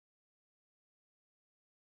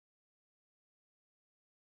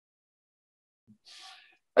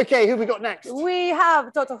Okay, who we got next? We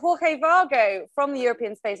have Dr. Jorge Vago from the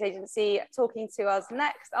European Space Agency talking to us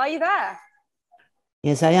next. Are you there?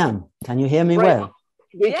 Yes, I am. Can you hear me Great. well?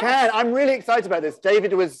 We can. I'm really excited about this.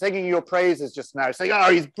 David was singing your praises just now, saying,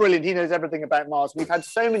 oh, he's brilliant. He knows everything about Mars. We've had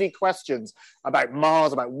so many questions about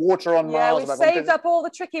Mars, about water on Mars. We've saved up all the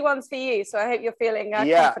tricky ones for you, so I hope you're feeling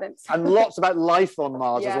confident. And lots about life on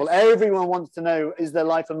Mars as well. Everyone wants to know, is there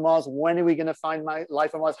life on Mars? When are we going to find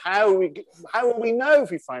life on Mars? How will we know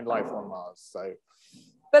if we find life on Mars? So...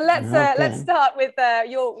 But let's start with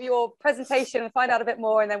your presentation and find out a bit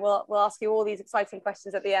more, and then we'll ask you all these exciting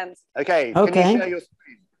questions at the end. Okay. Can you share your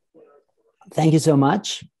screen? Thank you so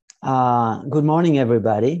much. Good morning,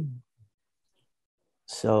 everybody.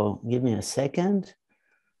 So give me a second.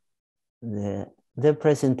 The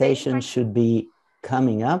presentation should be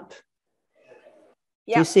coming up.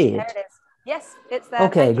 Yeah, do you see it? There it is. Yes, it's there.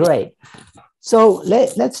 Okay, great. So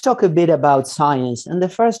let's talk a bit about science. And the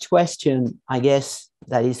first question, I guess,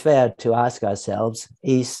 that is fair to ask ourselves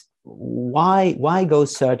is why go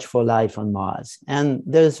search for life on Mars? And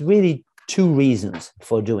there's really two reasons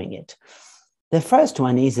for doing it. The first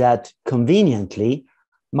one is that conveniently,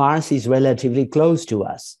 Mars is relatively close to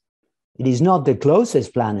us. It is not the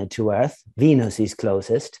closest planet to Earth. Venus is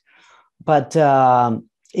closest, but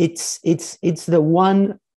it's the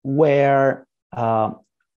one where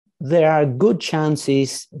there are good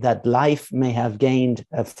chances that life may have gained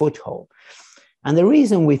a foothold. And the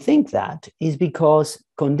reason we think that is because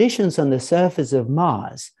conditions on the surface of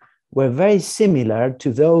Mars were very similar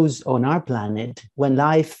to those on our planet when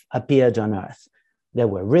life appeared on Earth. There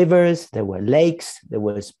were rivers, there were lakes, there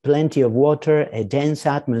was plenty of water, a dense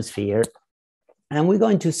atmosphere. And we're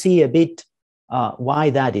going to see a bit why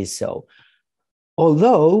that is so.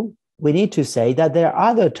 Although we need to say that there are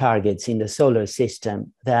other targets in the solar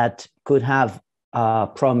system that could have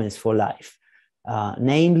promise for life.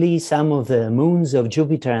 Namely, some of the moons of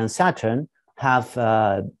Jupiter and Saturn have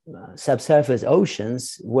subsurface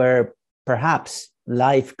oceans where perhaps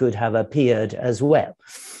life could have appeared as well.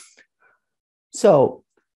 So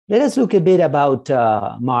let us look a bit about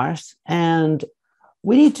Mars, and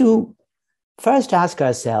we need to first ask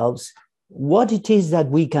ourselves what it is that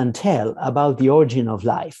we can tell about the origin of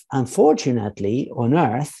life. Unfortunately, on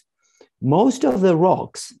Earth, most of the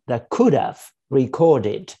rocks that could have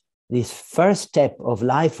recorded this first step of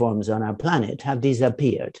life forms on our planet have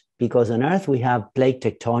disappeared, because on Earth we have plate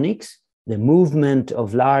tectonics, the movement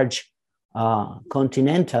of large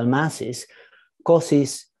continental masses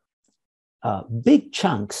causes big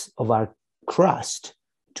chunks of our crust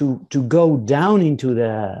to go down into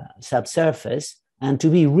the subsurface and to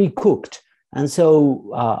be recooked. And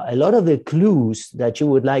so a lot of the clues that you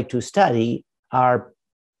would like to study are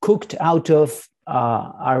cooked out of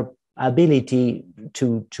our ability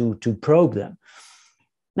to probe them.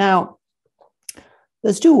 Now,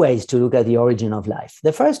 there's two ways to look at the origin of life.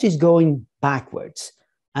 The first is going backwards,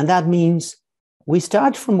 and that means we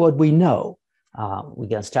start from what we know. We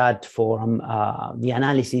can start from the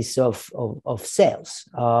analysis of cells.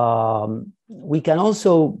 We can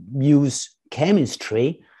also use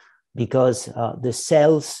chemistry, because the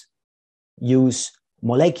cells use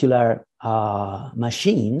molecular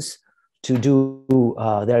machines to do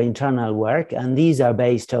their internal work, and these are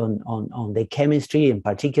based on the chemistry, in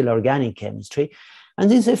particular organic chemistry. And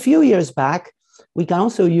since a few years back, we can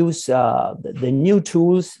also use the new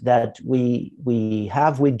tools that we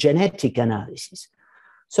have with genetic analysis.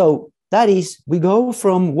 So that is, we go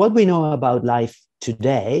from what we know about life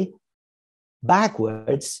today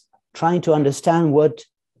backwards, trying to understand what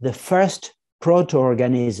the first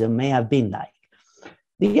proto-organism may have been like.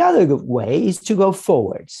 The other way is to go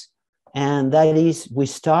forwards. And that is, we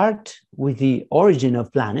start with the origin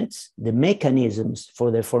of planets, the mechanisms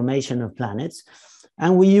for the formation of planets,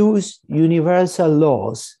 and we use universal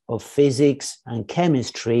laws of physics and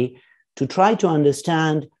chemistry to try to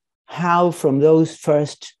understand how from those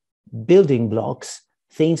first building blocks,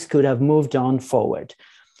 things could have moved on forward.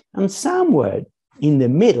 And somewhere in the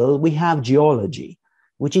middle, we have geology,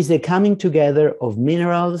 which is the coming together of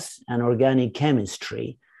minerals and organic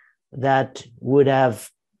chemistry that would have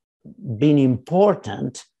been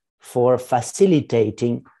important for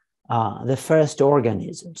facilitating the first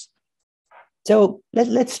organisms. So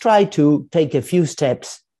let's try to take a few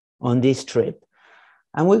steps on this trip.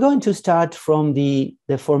 And we're going to start from the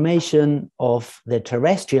formation of the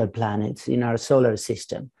terrestrial planets in our solar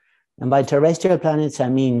system. And by terrestrial planets, I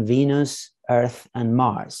mean Venus, Earth, and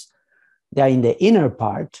Mars. They are in the inner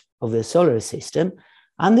part of the solar system,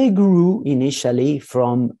 and they grew initially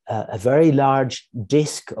from a very large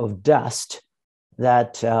disk of dust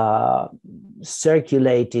that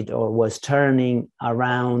circulated or was turning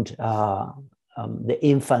around the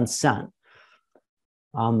infant sun.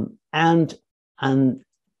 And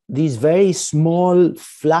these very small,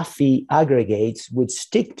 fluffy aggregates would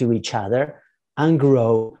stick to each other and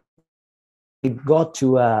grow. It got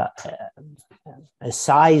to a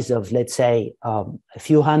size of, let's say, a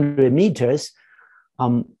few hundred meters.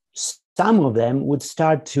 Some of them would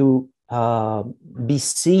start to be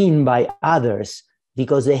seen by others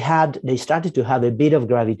because they started to have a bit of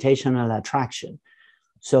gravitational attraction.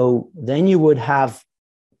 So then you would have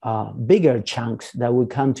bigger chunks that would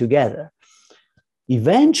come together.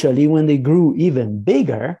 Eventually, when they grew even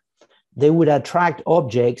bigger, they would attract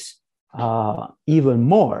objects even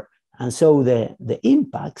more. And so the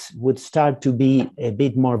impacts would start to be a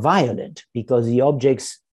bit more violent because the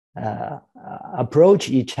objects approach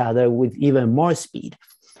each other with even more speed.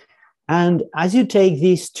 And as you take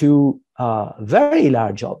these two very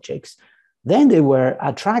large objects, then they were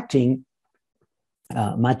attracting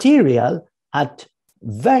material at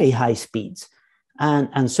very high speeds.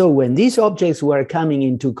 And so when these objects were coming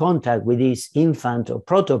into contact with these infant or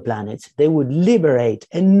protoplanets, they would liberate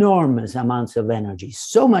enormous amounts of energy,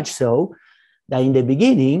 so much so that in the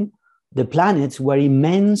beginning, the planets were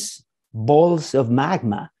immense balls of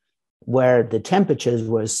magma where the temperatures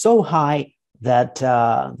were so high that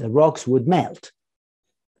the rocks would melt.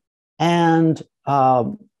 And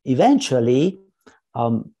eventually,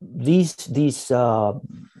 these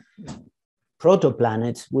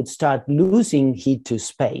protoplanets would start losing heat to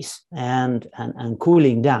space and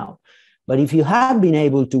cooling down. But if you had been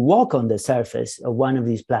able to walk on the surface of one of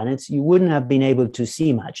these planets, you wouldn't have been able to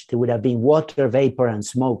see much. There would have been water, vapor, and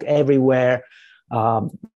smoke everywhere.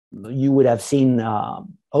 You would have seen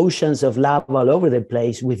oceans of lava all over the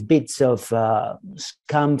place with bits of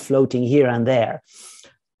scum floating here and there.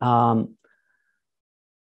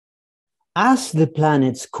 As the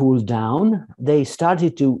planets cooled down, they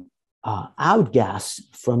started to outgas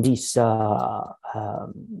from this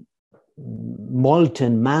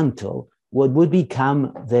molten mantle what would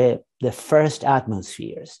become the first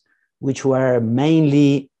atmospheres, which were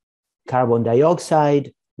mainly carbon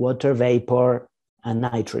dioxide, water vapor, and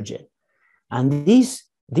nitrogen. And these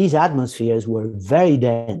atmospheres were very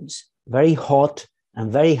dense, very hot, and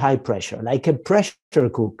very high pressure, like a pressure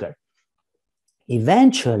cooker.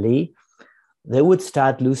 Eventually, they would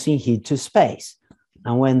start losing heat to space.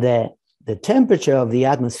 And when the temperature of the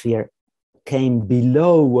atmosphere came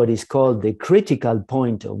below what is called the critical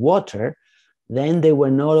point of water, then they were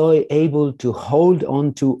not able to hold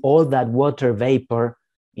on to all that water vapor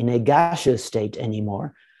in a gaseous state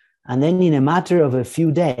anymore. And then in a matter of a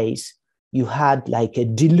few days, you had like a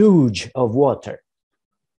deluge of water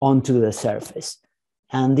onto the surface.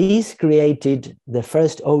 And these created the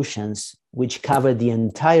first oceans, which covered the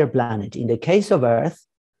entire planet. In the case of Earth,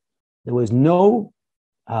 there was no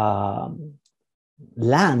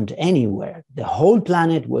land anywhere. The whole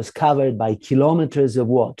planet was covered by kilometers of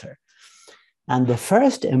water. And the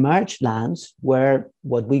first emerged lands were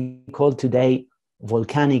what we call today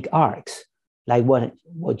volcanic arcs, like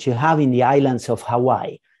what you have in the islands of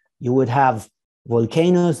Hawaii. You would have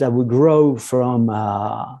volcanoes that would grow from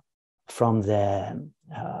the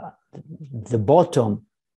bottom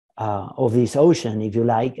of this ocean, if you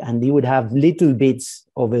like, and you would have little bits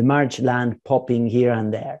of emerged land popping here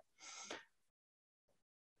and there.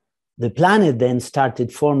 The planet then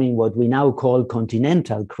started forming what we now call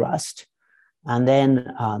continental crust, and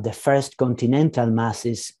then the first continental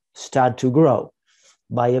masses start to grow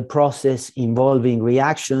by a process involving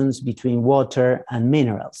reactions between water and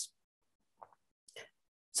minerals.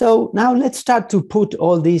 So now let's start to put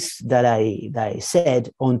all this that I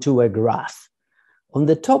said onto a graph. On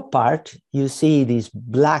the top part, you see this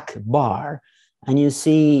black bar, and you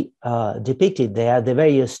see depicted there the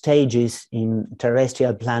various stages in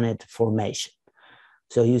terrestrial planet formation.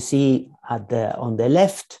 So you see on the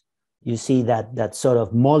left, you see that sort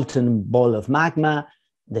of molten ball of magma.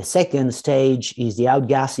 The second stage is the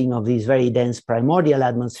outgassing of these very dense primordial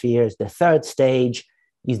atmospheres. The third stage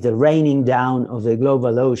is the raining down of the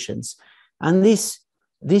global oceans. And this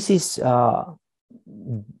is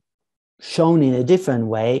shown in a different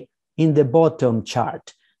way in the bottom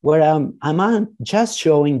chart, where I'm just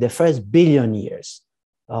showing the first billion years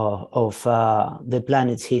of the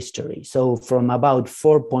planet's history. So from about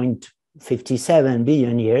 4.57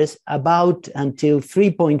 billion years about until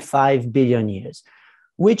 3.5 billion years,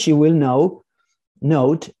 which you will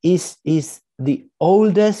note is the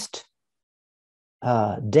oldest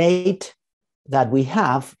date that we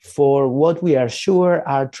have for what we are sure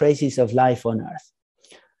are traces of life on Earth.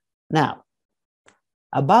 Now,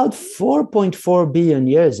 About 4.4 billion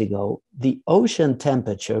years ago, the ocean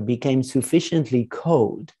temperature became sufficiently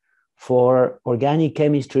cold for organic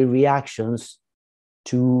chemistry reactions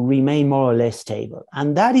to remain more or less stable.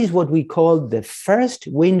 And that is what we call the first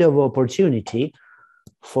window of opportunity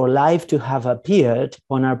for life to have appeared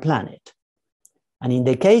on our planet. And in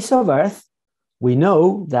the case of Earth, we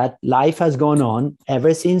know that life has gone on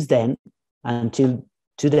ever since then until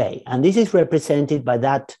today. And this is represented by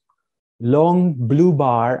that long blue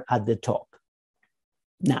bar at the top.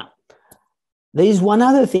 Now, there is one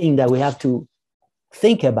other thing that we have to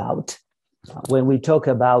think about when we talk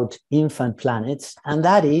about infant planets, and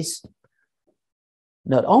that is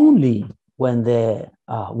not only when the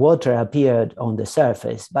water appeared on the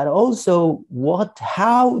surface, but also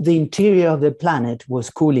how the interior of the planet was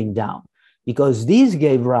cooling down, because this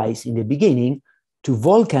gave rise in the beginning to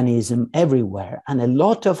volcanism everywhere and a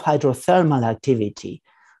lot of hydrothermal activity.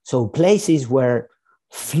 So places where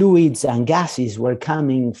fluids and gases were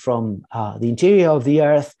coming from the interior of the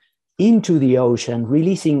Earth into the ocean,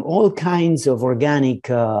 releasing all kinds of organic,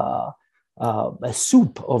 a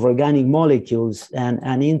soup of organic molecules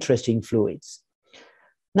and interesting fluids.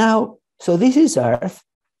 Now, so this is Earth.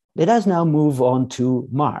 Let us now move on to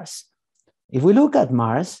Mars. If we look at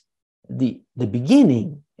Mars, the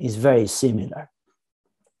beginning is very similar.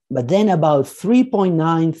 But then about 3.9,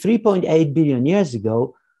 3.8 billion years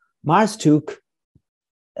ago, Mars took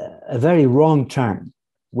a very wrong turn.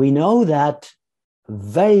 We know that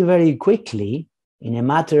very, very quickly, in a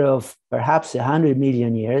matter of perhaps 100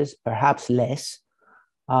 million years, perhaps less,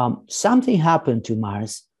 something happened to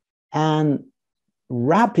Mars and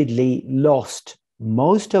rapidly lost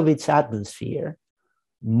most of its atmosphere,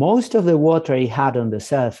 most of the water it had on the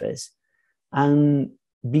surface, and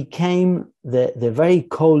became the very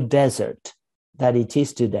cold desert that it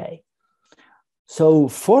is today. So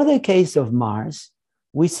for the case of Mars,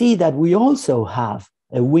 we see that we also have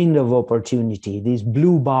a window of opportunity, this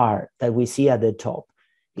blue bar that we see at the top.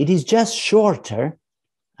 It is just shorter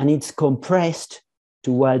and it's compressed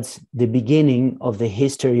towards the beginning of the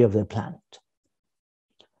history of the planet.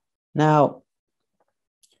 Now,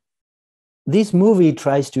 this movie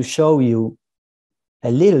tries to show you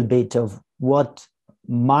a little bit of what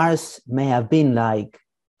Mars may have been like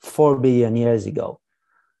 4 billion years ago.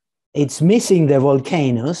 It's missing the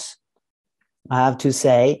volcanoes, I have to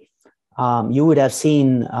say. You would have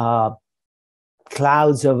seen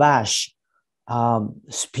clouds of ash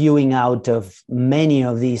spewing out of many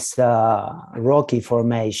of these rocky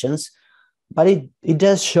formations, but it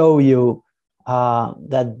does show you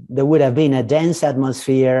that there would have been a dense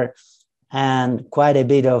atmosphere and quite a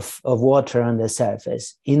bit of water on the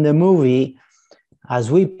surface. In the movie, as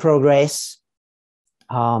we progress,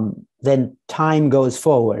 then time goes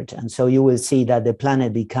forward. And so you will see that the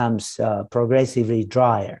planet becomes progressively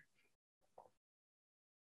drier.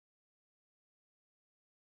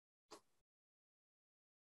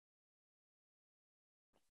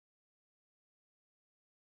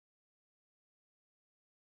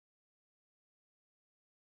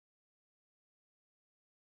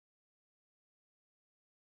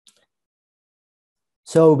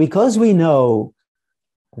 So because we know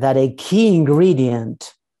that a key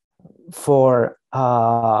ingredient for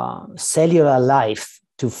cellular life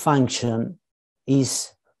to function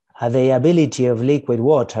is availability of liquid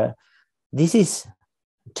water, this is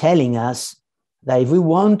telling us that if we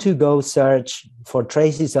want to go search for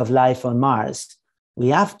traces of life on Mars, we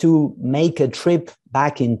have to make a trip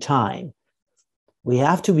back in time. We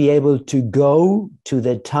have to be able to go to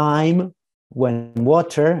the time when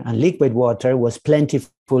water and liquid water was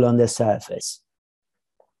plentiful on the surface.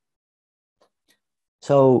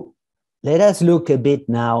 So let us look a bit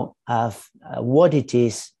now at what it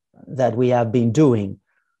is that we have been doing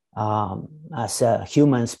as a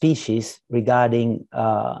human species regarding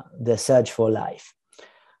the search for life.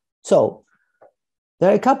 So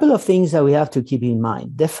there are a couple of things that we have to keep in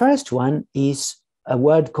mind. The first one is a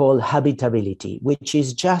word called habitability, which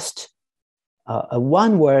is just a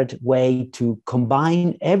one-word way to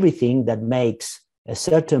combine everything that makes a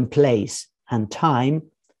certain place and time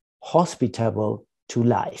hospitable to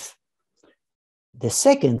life. The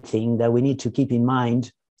second thing that we need to keep in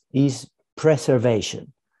mind is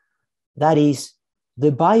preservation. That is,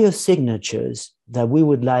 the biosignatures that we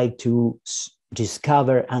would like to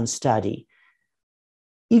discover and study.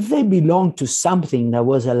 If they belong to something that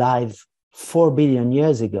was alive 4 billion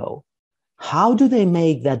years ago, how do they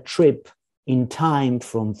make that trip in time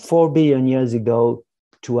from 4 billion years ago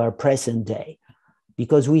to our present day?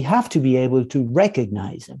 Because we have to be able to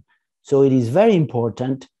recognize them. So it is very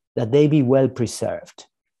important that they be well preserved.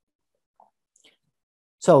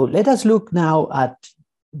 So let us look now at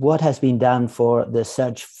what has been done for the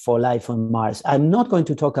search for life on Mars. I'm not going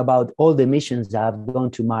to talk about all the missions that have gone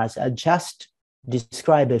to Mars. I'll just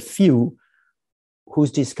describe a few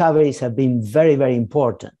whose discoveries have been very, very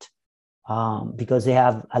important because they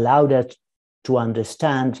have allowed us to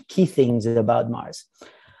understand key things about Mars.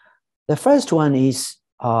 The first one is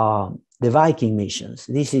the Viking missions.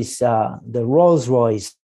 This is the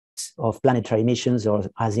Rolls-Royce of planetary missions, or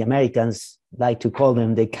as the Americans like to call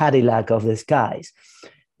them, the Cadillac of the skies.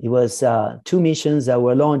 It was 2 missions that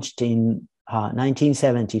were launched in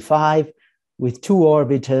 1975 with 2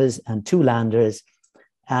 orbiters and 2 landers,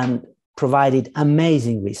 and provided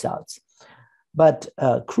amazing results. But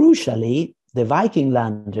crucially, the Viking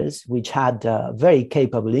landers, which had very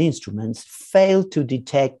capable instruments, failed to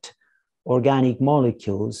detect organic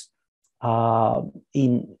molecules at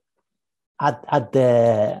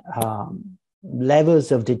the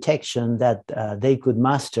levels of detection that they could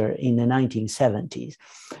muster in the 1970s.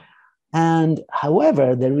 And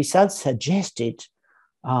however, the results suggested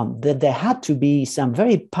that there had to be some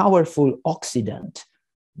very powerful oxidant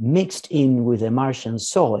mixed in with the Martian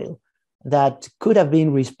soil that could have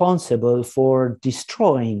been responsible for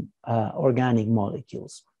destroying organic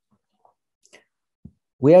molecules.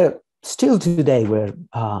 Still today, we're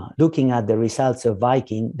looking at the results of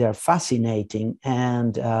Viking. They're fascinating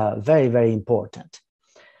and very, very important.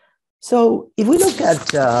 So if we look at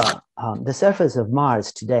the surface of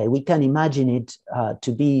Mars today, we can imagine it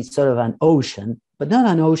to be sort of an ocean, but not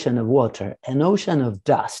an ocean of water, an ocean of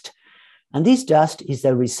dust. And this dust is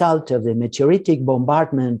the result of the meteoritic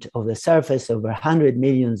bombardment of the surface over 100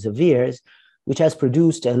 million years, which has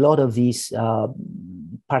produced a lot of these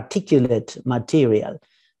particulate material,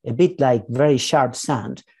 a bit like very sharp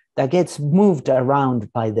sand that gets moved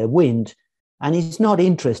around by the wind. And it's not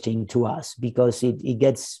interesting to us because it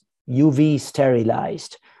gets UV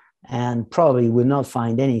sterilized and probably will not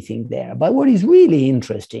find anything there. But what is really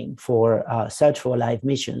interesting for search for life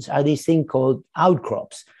missions are these things called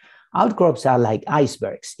outcrops. Outcrops are like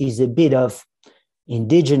icebergs, is a bit of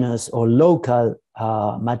indigenous or local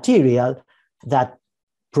material that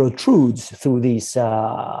protrudes through this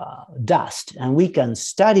dust. And we can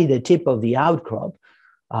study the tip of the outcrop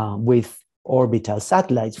with orbital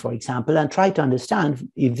satellites, for example, and try to understand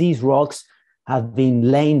if these rocks have been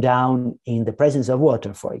lain down in the presence of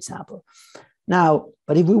water, for example. Now,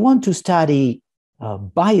 but if we want to study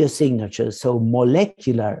biosignatures, so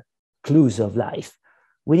molecular clues of life,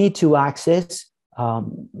 we need to access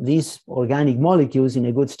these organic molecules in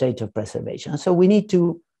a good state of preservation. So we need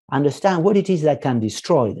to understand what it is that can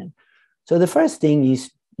destroy them. So the first thing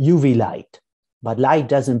is UV light, but light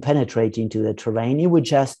doesn't penetrate into the terrain. It would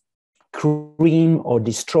just cream or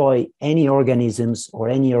destroy any organisms or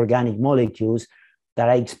any organic molecules that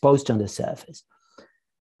are exposed on the surface.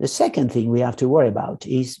 The second thing we have to worry about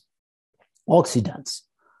is oxidants.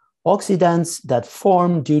 Oxidants that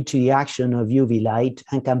form due to the action of UV light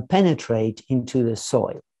and can penetrate into the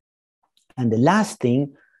soil. And the last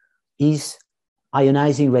thing is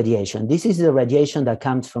ionizing radiation. This is the radiation that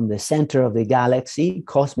comes from the center of the galaxy,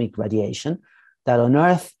 cosmic radiation, that on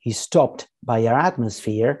Earth is stopped by our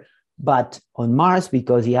atmosphere, but on Mars,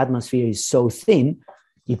 because the atmosphere is so thin,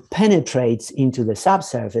 it penetrates into the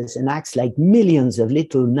subsurface and acts like millions of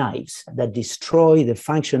little knives that destroy the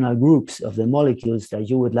functional groups of the molecules that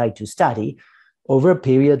you would like to study over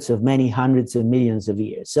periods of many hundreds of millions of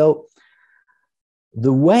years. So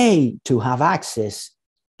the way to have access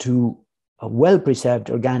to well-preserved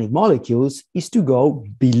organic molecules is to go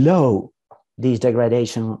below this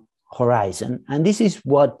degradation horizon. And this is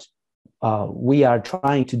what we are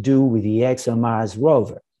trying to do with the ExoMars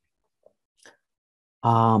rover.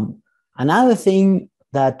 Another thing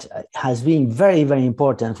that has been very, very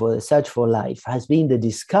important for the search for life has been the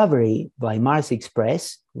discovery by Mars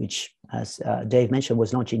Express, which, as Dave mentioned,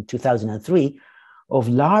 was launched in 2003, of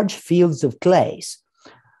large fields of clays.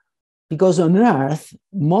 Because on Earth,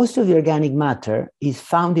 most of the organic matter is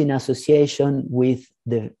found in association with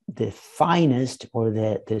the finest or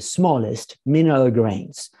the smallest mineral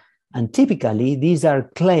grains. And typically, these are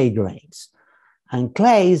clay grains. And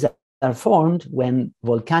clays are formed when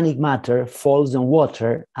volcanic matter falls on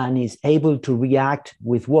water and is able to react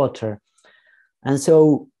with water. And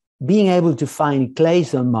so being able to find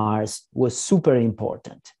clays on Mars was super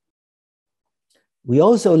important. We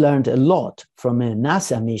also learned a lot from a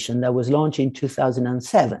NASA mission that was launched in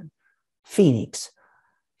 2007, Phoenix.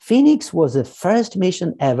 Phoenix was the first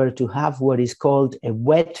mission ever to have what is called a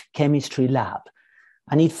wet chemistry lab.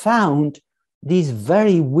 And it found this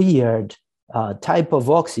very weird type of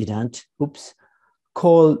oxidant,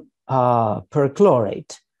 called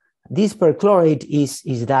perchlorate. This perchlorate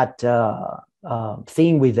is that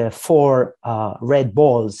thing with the four red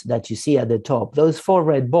balls that you see at the top. Those four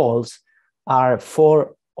red balls are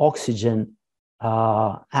four oxygen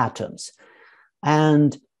atoms.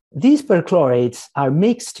 And these perchlorates are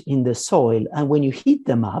mixed in the soil, and when you heat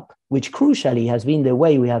them up, which crucially has been the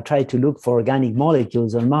way we have tried to look for organic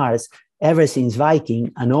molecules on Mars ever since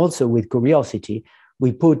Viking, and also with Curiosity,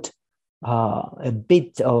 we put a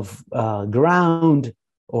bit of ground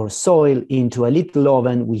or soil into a little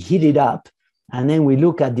oven, we heat it up, and then we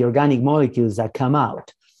look at the organic molecules that come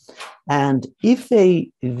out. And if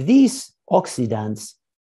these oxidants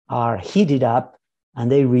are heated up and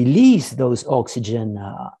they release those oxygen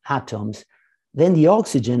atoms, then the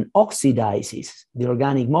oxygen oxidizes the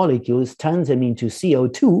organic molecules, turns them into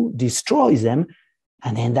CO2, destroys them,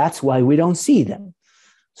 and then that's why we don't see them.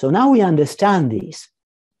 So now we understand this.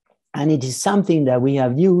 And it is something that we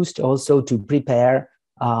have used also to prepare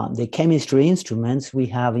the chemistry instruments we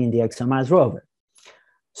have in the ExoMars rover.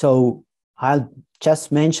 So I'll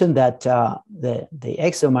just mention that the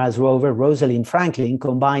ExoMars rover, Rosalind Franklin,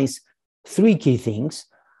 combines three key things.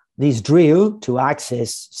 This drill to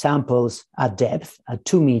access samples at depth, at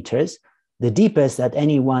 2 meters. The deepest that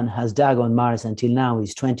anyone has dug on Mars until now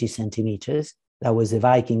is 20 centimeters. That was the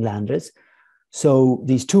Viking landers. So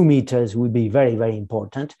these 2 meters will be very, very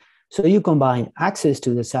important. So you combine access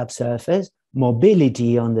to the subsurface,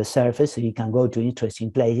 mobility on the surface, so you can go to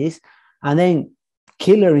interesting places, and then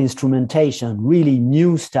killer instrumentation, really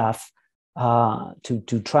new stuff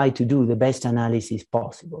to try to do the best analysis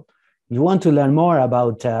possible. If you want to learn more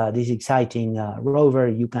about this exciting rover,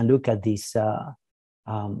 you can look at these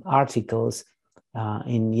articles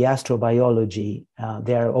in the astrobiology.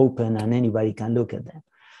 They are open and anybody can look at them.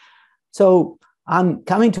 So I'm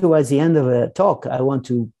coming towards the end of the talk. I want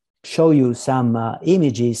to show you some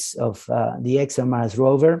images of the ExoMars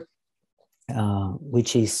rover,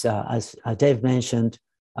 which is, as Dave mentioned,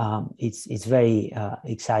 it's very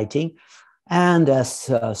exciting. And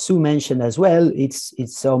as Sue mentioned as well,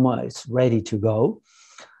 it's almost ready to go.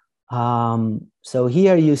 So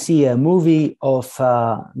here you see a movie of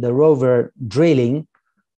the rover drilling.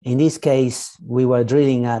 In this case, we were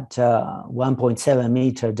drilling at 1.7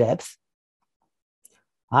 meter depth.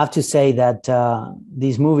 I have to say that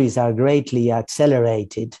these movies are greatly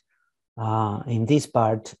accelerated. In this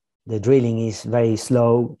part, the drilling is very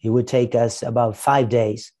slow. It would take us about 5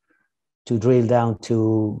 days to drill down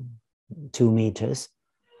to 2 meters.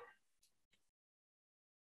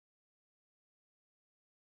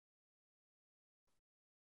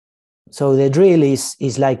 So the drill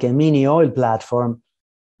is like a mini oil platform,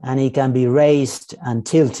 and it can be raised and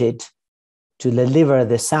tilted to deliver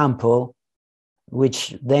the sample,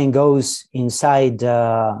 which then goes inside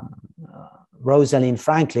Rosalind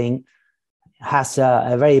Franklin, has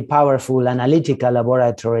a very powerful analytical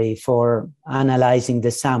laboratory for analyzing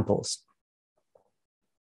the samples.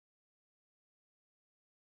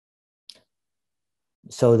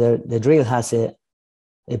 So the drill has a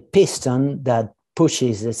piston that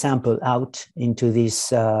pushes the sample out into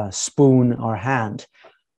this spoon or hand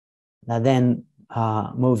that then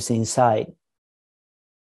moves inside.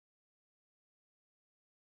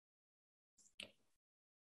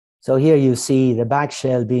 So here you see the back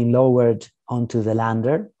shell being lowered onto the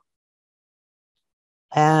lander.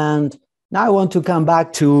 And now I want to come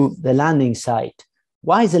back to the landing site.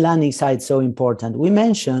 Why is the landing site so important? We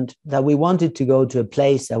mentioned that we wanted to go to a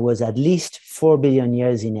place that was at least 4 billion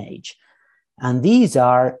years in age. And these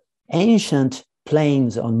are ancient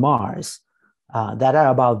plains on Mars that are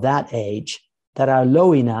about that age, that are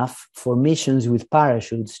low enough for missions with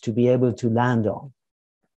parachutes to be able to land on.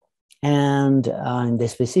 And in the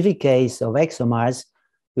specific case of ExoMars,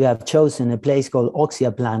 we have chosen a place called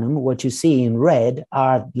Oxyaplanum. What you see in red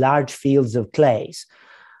are large fields of clays.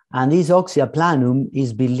 And this Oxyaplanum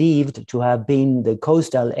is believed to have been the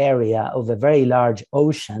coastal area of a very large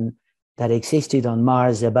ocean that existed on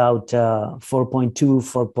Mars about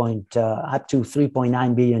 4.2, up to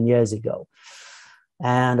 3.9 billion years ago.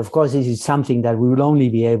 And of course, this is something that we will only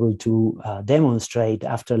be able to demonstrate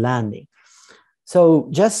after landing. So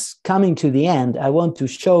just coming to the end, I want to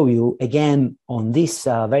show you again on this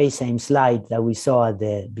very same slide that we saw at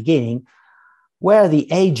the beginning, where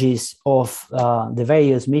the ages of the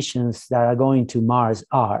various missions that are going to Mars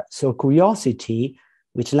are. So Curiosity,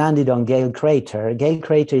 which landed on Gale Crater. Gale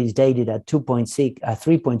Crater is dated at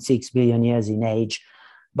 3.6 billion years in age.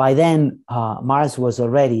 By then, Mars was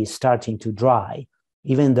already starting to dry,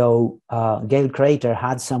 even though Gale Crater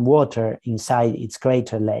had some water inside its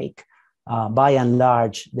crater lake. By and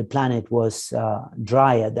large, the planet was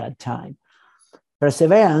dry at that time.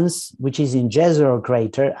 Perseverance, which is in Jezero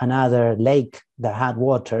Crater, another lake that had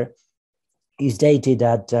water, is dated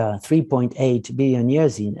at 3.8 billion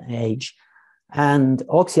years in age. And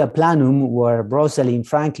Oxyaplanum, where Rosalind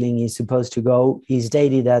Franklin is supposed to go, is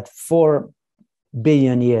dated at 4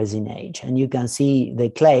 billion years in age. And you can see the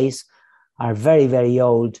clays are very, very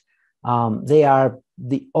old. They are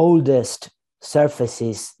the oldest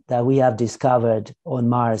surfaces that we have discovered on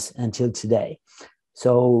Mars until today.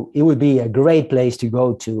 So it would be a great place to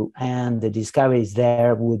go to, and the discoveries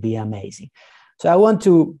there would be amazing. So I want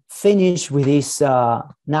to finish with this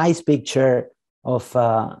nice picture of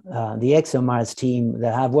the ExoMars team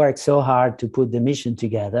that have worked so hard to put the mission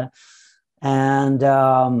together. And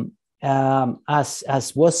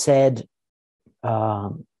as was said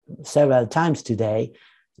several times today,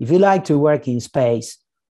 if you like to work in space,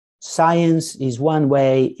 science is one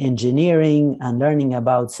way, engineering and learning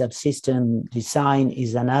about subsystem design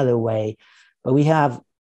is another way. But we have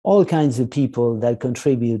all kinds of people that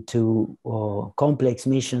contribute to complex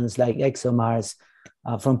missions like ExoMars,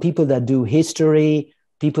 from people that do history,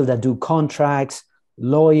 people that do contracts,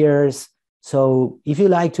 lawyers. So if you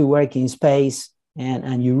like to work in space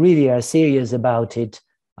and you really are serious about it,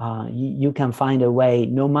 you can find a way,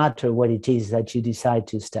 no matter what it is that you decide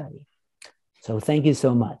to study. So thank you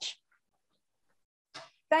so much.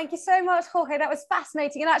 Thank you so much, Jorge. That was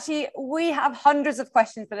fascinating. And actually, we have hundreds of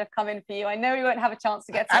questions that have come in for you. I know we won't have a chance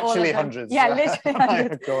to get to all of them. Actually, hundreds. Yeah, literally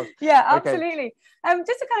hundreds. Oh, yeah, absolutely. Okay.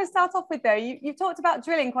 Just to kind of start off with, though, you've talked about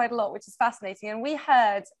drilling quite a lot, which is fascinating. And we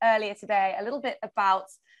heard earlier today a little bit about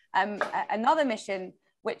another mission,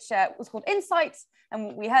 which was called Insight.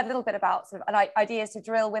 And we heard a little bit about sort of ideas to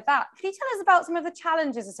drill with that. Can you tell us about some of the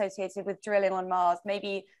challenges associated with drilling on Mars?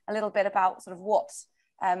 Maybe a little bit about sort of what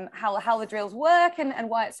how the drills work and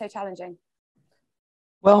why it's so challenging?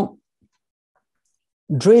 Well,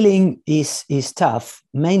 drilling is tough,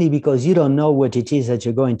 mainly because you don't know what it is that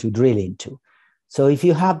you're going to drill into. So if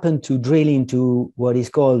you happen to drill into what is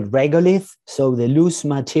called regolith, so the loose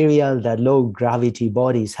material that low gravity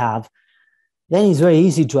bodies have, then it's very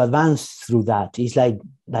easy to advance through that. It's like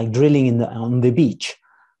drilling on the beach.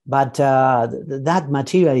 But that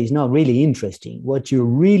material is not really interesting. What you're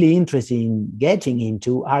really interested in getting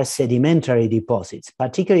into are sedimentary deposits,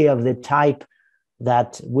 particularly of the type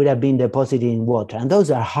that would have been deposited in water. And those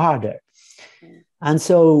are harder. And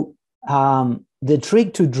so the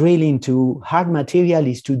trick to drill into hard material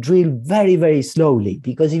is to drill very, very slowly,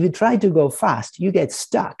 because if you try to go fast, you get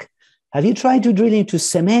stuck. Have you tried to drill into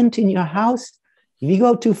cement in your house? If you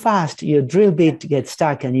go too fast, your drill bit gets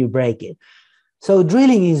stuck and you break it. So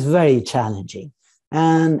drilling is very challenging.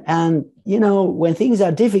 And you know, when things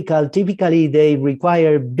are difficult, typically they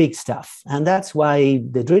require big stuff. And that's why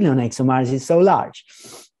the drilling on ExoMars is so large.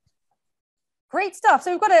 Great stuff.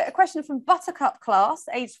 So we've got a question from Buttercup class,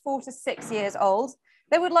 aged 4 to 6 years old.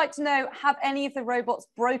 They would like to know, have any of the robots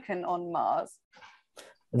broken on Mars?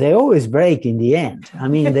 They always break in the end. I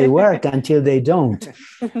mean, they work until they don't.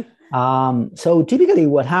 So typically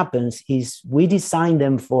what happens is we design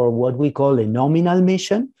them for what we call a nominal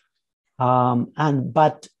mission.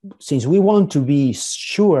 But since we want to be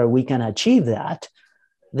sure we can achieve that,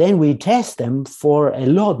 then we test them for a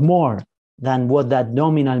lot more than what that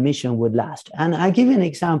nominal mission would last. And I'll give you an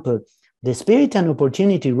example. The Spirit and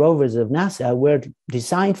Opportunity rovers of NASA were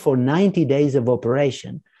designed for 90 days of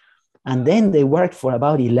operation. And then they worked for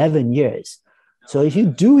about 11 years. So if you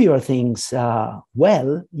do your things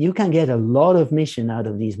well, you can get a lot of mission out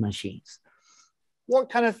of these machines. What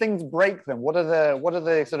kind of things break them? What are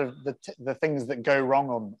the sort of the things that go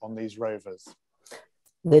wrong on these rovers?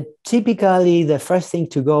 Typically, the first thing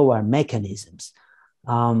to go are mechanisms.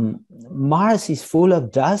 Mars is full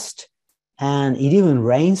of dust, and it even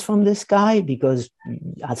rains from the sky, because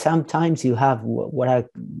sometimes you have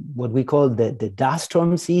what we call the dust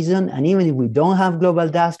storm season. And even if we don't have global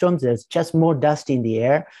dust storms, there's just more dust in the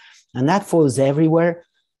air, and that falls everywhere.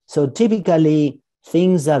 So typically,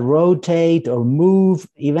 things that rotate or move,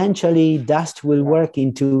 eventually dust will work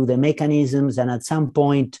into the mechanisms, and at some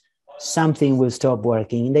point, something will stop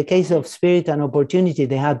working. In the case of Spirit and Opportunity,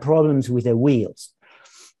 they had problems with the wheels.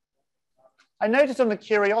 I noticed on the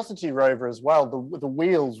Curiosity rover as well, the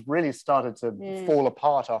wheels really started to fall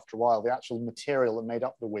apart after a while, the actual material that made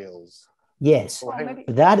up the wheels. Yes,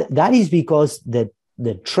 that is because the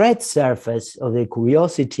tread surface of the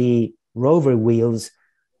Curiosity rover wheels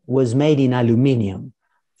was made in aluminum.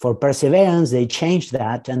 For Perseverance, they changed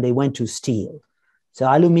that and they went to steel. So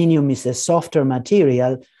aluminum is a softer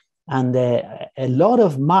material, and a lot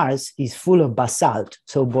of Mars is full of basalt,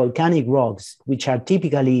 so volcanic rocks, which are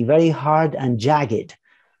typically very hard and jagged.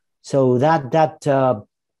 So that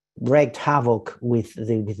wreaked havoc with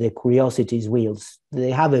the Curiosity's wheels.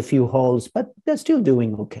 They have a few holes, but they're still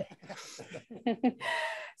doing okay.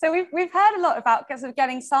 So we've heard a lot about sort of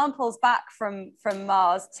getting samples back from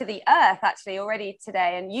Mars to the Earth actually already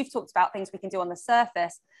today, and you've talked about things we can do on the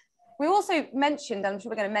surface. We also mentioned, and I'm sure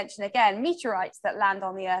we're going to mention again, meteorites that land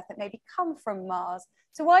on the Earth that maybe come from Mars.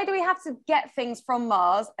 So why do we have to get things from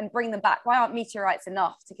Mars and bring them back? Why aren't meteorites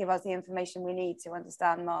enough to give us the information we need to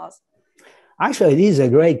understand Mars? Actually, this is a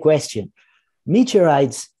great question.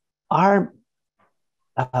 Meteorites are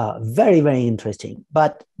very, very interesting,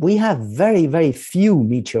 but we have very, very few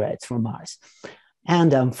meteorites from Mars.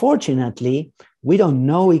 And unfortunately, we don't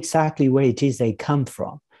know exactly where it is they come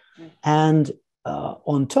from. And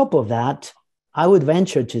on top of that, I would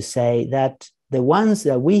venture to say that the ones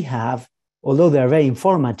that we have, although they're very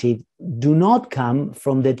informative, do not come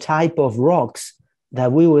from the type of rocks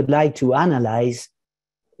that we would like to analyze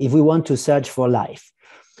if we want to search for life.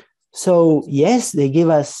 So yes, they give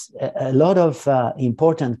us a lot of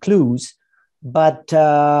important clues, but those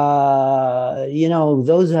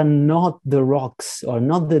are not the rocks or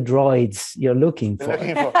not the droids you're looking for.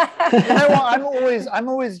 You know what? I'm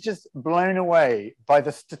always just blown away by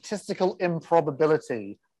the statistical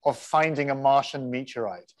improbability of finding a Martian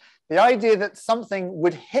meteorite. The idea that something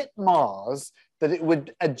would hit Mars, that it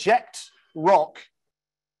would eject rock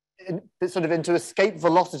sort of into escape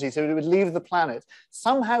velocity, so it would leave the planet,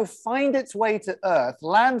 somehow find its way to Earth,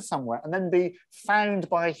 land somewhere, and then be found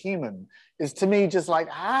by a human, is to me just like,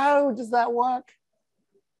 how does that work?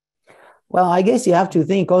 Well, I guess you have to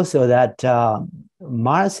think also that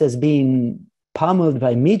Mars has been pummeled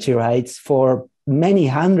by meteorites for many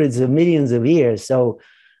hundreds of millions of years. So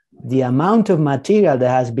the amount of material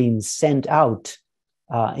that has been sent out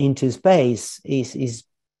into space is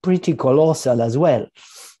pretty colossal as well.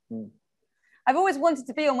 I've always wanted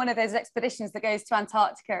to be on one of those expeditions that goes to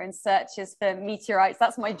Antarctica and searches for meteorites.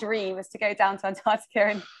 That's my dream, is to go down to Antarctica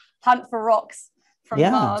and hunt for rocks from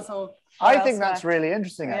Mars or I think that's really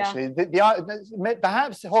interesting, actually.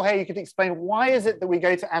 Perhaps, Jorge, you could explain, why is it that we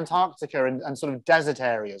go to Antarctica and sort of desert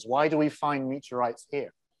areas? Why do we find meteorites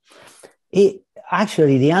here?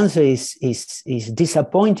 Actually, the answer is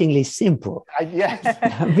disappointingly simple. Yes.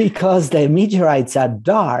 Because the meteorites are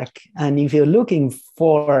dark, and if you're looking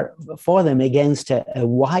for them against a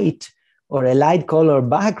white or a light color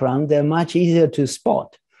background, they're much easier to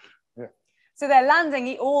spot. Yeah. So they're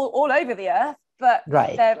landing all over the Earth, but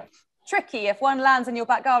they're tricky. If one lands in your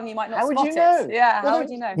back garden, you might not spot it. Yeah, how would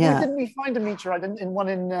you know? Yeah. Didn't we find a meteorite in one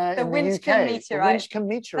in the Winchcombe UK? Meteorite. The Winchcombe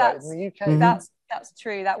meteorite in the UK. Mm-hmm. That's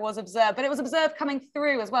true. That was observed, but it was observed coming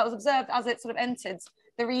through as well. It was observed as it sort of entered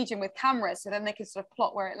the region with cameras, so then they could sort of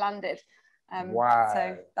plot where it landed. Wow.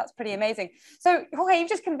 So that's pretty amazing. So Jorge, you've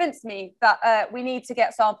just convinced me that we need to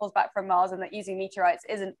get samples back from Mars and that using meteorites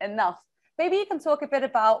isn't enough. Maybe you can talk a bit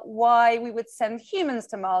about why we would send humans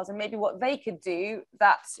to Mars and maybe what they could do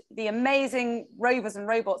that the amazing rovers and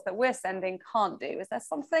robots that we're sending can't do. Is there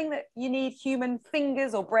something that you need human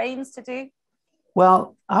fingers or brains to do?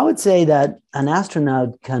 Well, I would say that an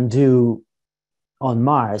astronaut can do on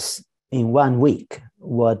Mars in 1 week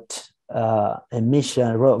what a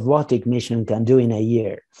robotic mission can do in a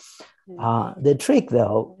year. The trick,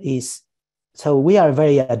 though, is so we are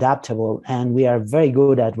very adaptable and we are very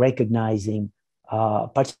good at recognizing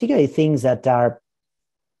particularly things that are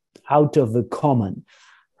out of the common.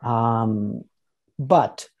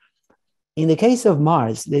 But in the case of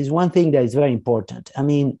Mars, there's one thing that is very important. I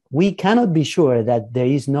mean, we cannot be sure that there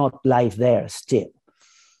is not life there still.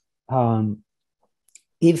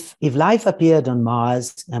 If life appeared on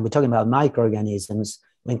Mars, and we're talking about microorganisms,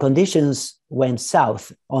 when conditions went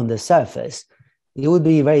south on the surface, it would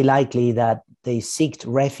be very likely that they seeked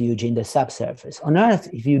refuge in the subsurface. On Earth,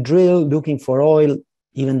 if you drill looking for oil,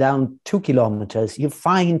 even down 2 kilometers, you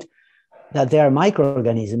find that there are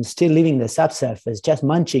microorganisms still living in the subsurface, just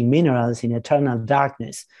munching minerals in eternal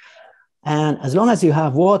darkness. And as long as you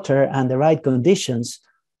have water and the right conditions,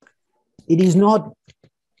 it is not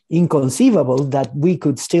inconceivable that we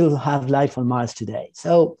could still have life on Mars today.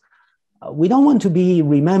 So we don't want to be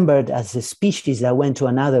remembered as a species that went to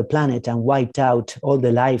another planet and wiped out all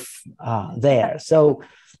the life there. So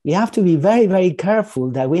we have to be very, very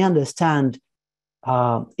careful that we understand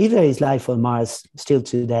if there is life on Mars still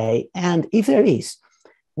today, and if there is,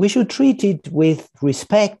 we should treat it with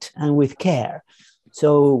respect and with care.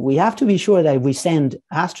 So we have to be sure that we send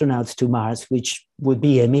astronauts to Mars, which would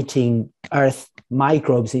be emitting Earth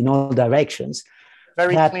microbes in all directions.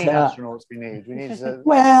 Very clean astronauts we need.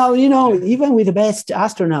 Well, you know, even with the best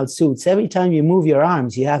astronaut suits, every time you move your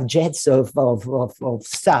arms, you have jets of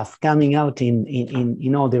stuff coming out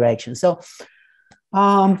in all directions. So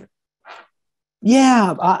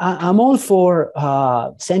Yeah, I'm all for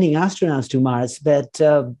sending astronauts to Mars, but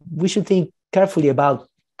we should think carefully about,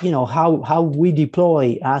 how we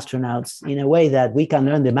deploy astronauts in a way that we can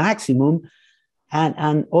learn the maximum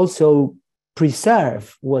and also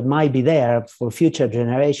preserve what might be there for future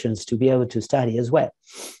generations to be able to study as well.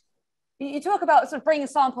 You talk about sort of bringing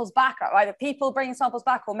samples back, either people bringing samples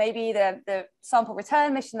back or maybe the sample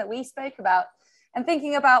return mission that we spoke about, and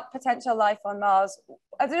thinking about potential life on Mars.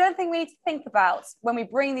 Is there anything we need to think about when we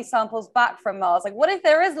bring these samples back from Mars? Like, what if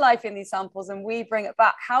there is life in these samples and we bring it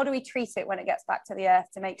back? How do we treat it when it gets back to the Earth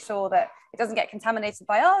to make sure that it doesn't get contaminated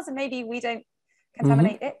by ours and maybe we don't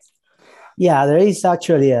contaminate it? Yeah, there is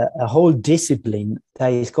actually a whole discipline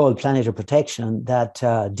that is called planetary protection that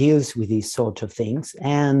deals with these sort of things.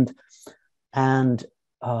 And there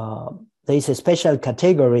is a special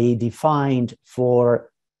category defined for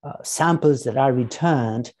samples that are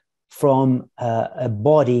returned from a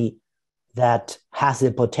body that has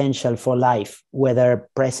the potential for life, whether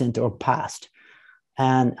present or past.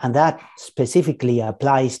 And that specifically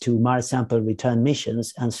applies to Mars sample return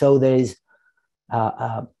missions. And so there is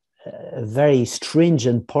a very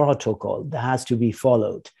stringent protocol that has to be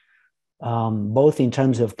followed, both in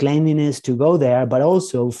terms of cleanliness to go there, but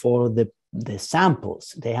also for the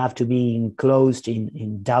samples. They have to be enclosed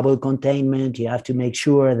in double containment. You have to make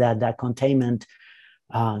sure that that containment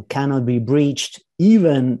cannot be breached,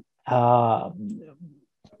 even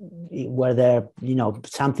where there,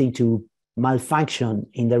 something to malfunction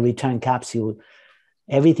in the return capsule.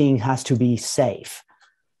 Everything has to be safe.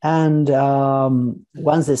 And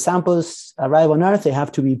once the samples arrive on Earth, they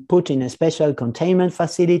have to be put in a special containment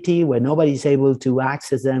facility where nobody's able to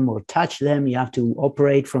access them or touch them. You have to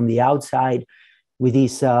operate from the outside with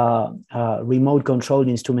this remote controlled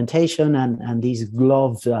instrumentation and these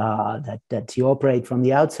gloves that you operate from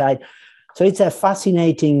the outside. So it's a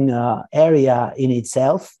fascinating area in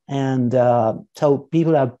itself. And so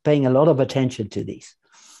people are paying a lot of attention to this.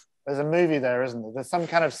 There's a movie there, isn't there? There's some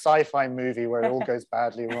kind of sci-fi movie where it all goes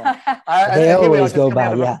badly wrong. They always go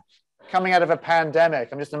bad, yeah. Coming out of a pandemic,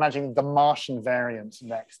 I'm just imagining the Martian variant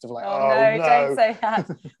next. Of like, no, don't say that.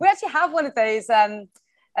 We actually have one of those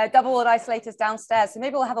double-walled isolators downstairs, so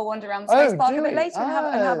maybe we'll have a wander around the space park a bit later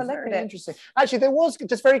and have a look at it. Interesting. Actually, there was,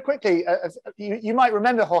 just very quickly, you might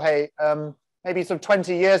remember, Jorge, maybe sort of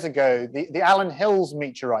 20 years ago, the Allen Hills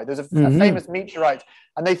meteorite. There's a famous meteorite,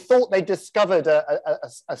 and they thought they discovered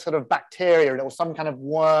a sort of bacteria or some kind of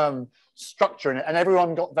worm structure in it, and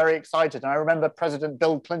everyone got very excited. And I remember President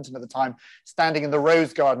Bill Clinton at the time standing in the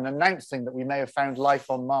Rose Garden announcing that we may have found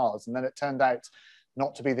life on Mars, and then it turned out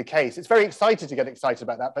not to be the case. It's very exciting to get excited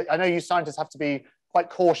about that, but I know you scientists have to be quite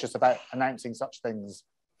cautious about announcing such things.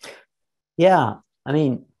 Yeah, I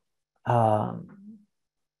mean, Carl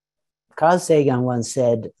Sagan once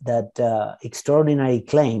said that extraordinary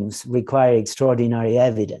claims require extraordinary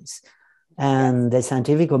evidence. And the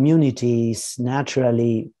scientific community is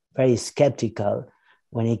naturally very skeptical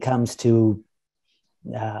when it comes to,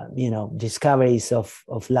 discoveries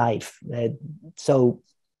of life.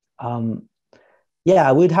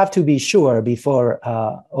 Yeah, we'd have to be sure before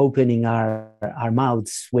opening our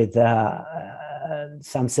mouths with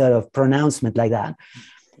some sort of pronouncement like that.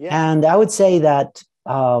 Yeah. And I would say that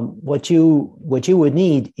what you would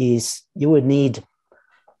need is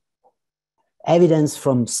evidence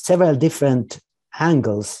from several different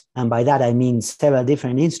angles, and by that I mean several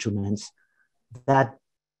different instruments that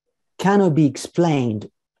cannot be explained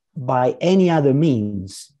by any other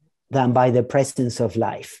means than by the presence of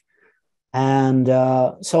life. And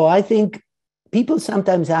so I think people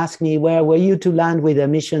sometimes ask me, where were you to land with a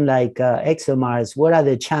mission like ExoMars? What are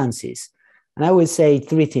the chances? And I would say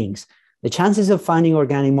three things. The chances of finding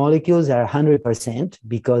organic molecules are 100%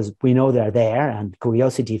 because we know they're there and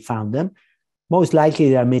Curiosity found them. Most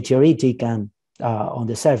likely they're meteoritic and on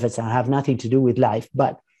the surface and have nothing to do with life,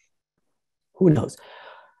 but who knows?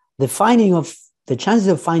 The chances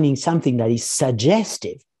of finding something that is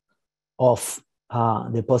suggestive of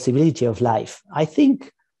the possibility of life, I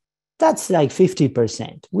think that's like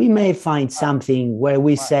 50%. We may find something where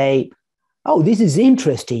we say, oh, this is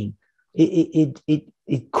interesting.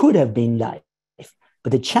 It could have been life.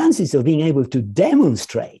 But the chances of being able to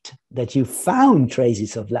demonstrate that you found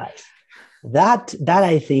traces of life, that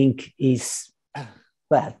I think is,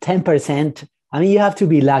 10%. I mean, you have to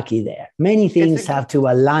be lucky there. Many things have to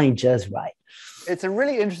align just right. It's a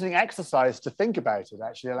really interesting exercise to think about it,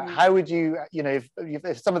 actually. Like, how would you,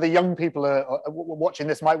 if some of the young people are watching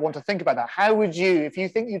this might want to think about that, how would you, if you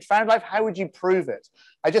think you'd found life, how would you prove it?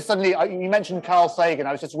 You mentioned Carl Sagan.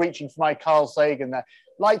 I was just reaching for my Carl Sagan there.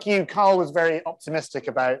 Like you, Carl was very optimistic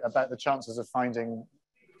about the chances of finding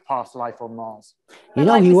past life on Mars. You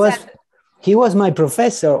know, he was my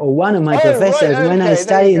professor, or one of my professors, right, when I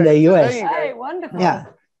studied in the US. Oh, wonderful. Yeah.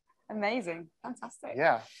 Amazing. Fantastic.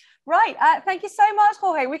 Yeah. Right. Thank you so much,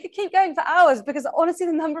 Jorge. We could keep going for hours because honestly,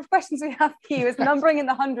 the number of questions we have for you is numbering in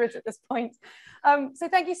the hundreds at this point. So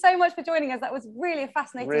thank you so much for joining us. That was really a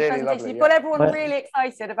fascinating presentation. Lovely, You've got everyone really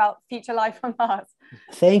excited about future life on Mars.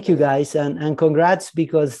 Thank you, guys. And congrats,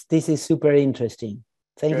 because this is super interesting.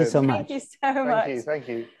 Thank you so much. Thank you so much. Thank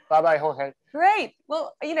you. Bye-bye, Jorge. Great.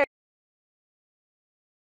 Well, you know,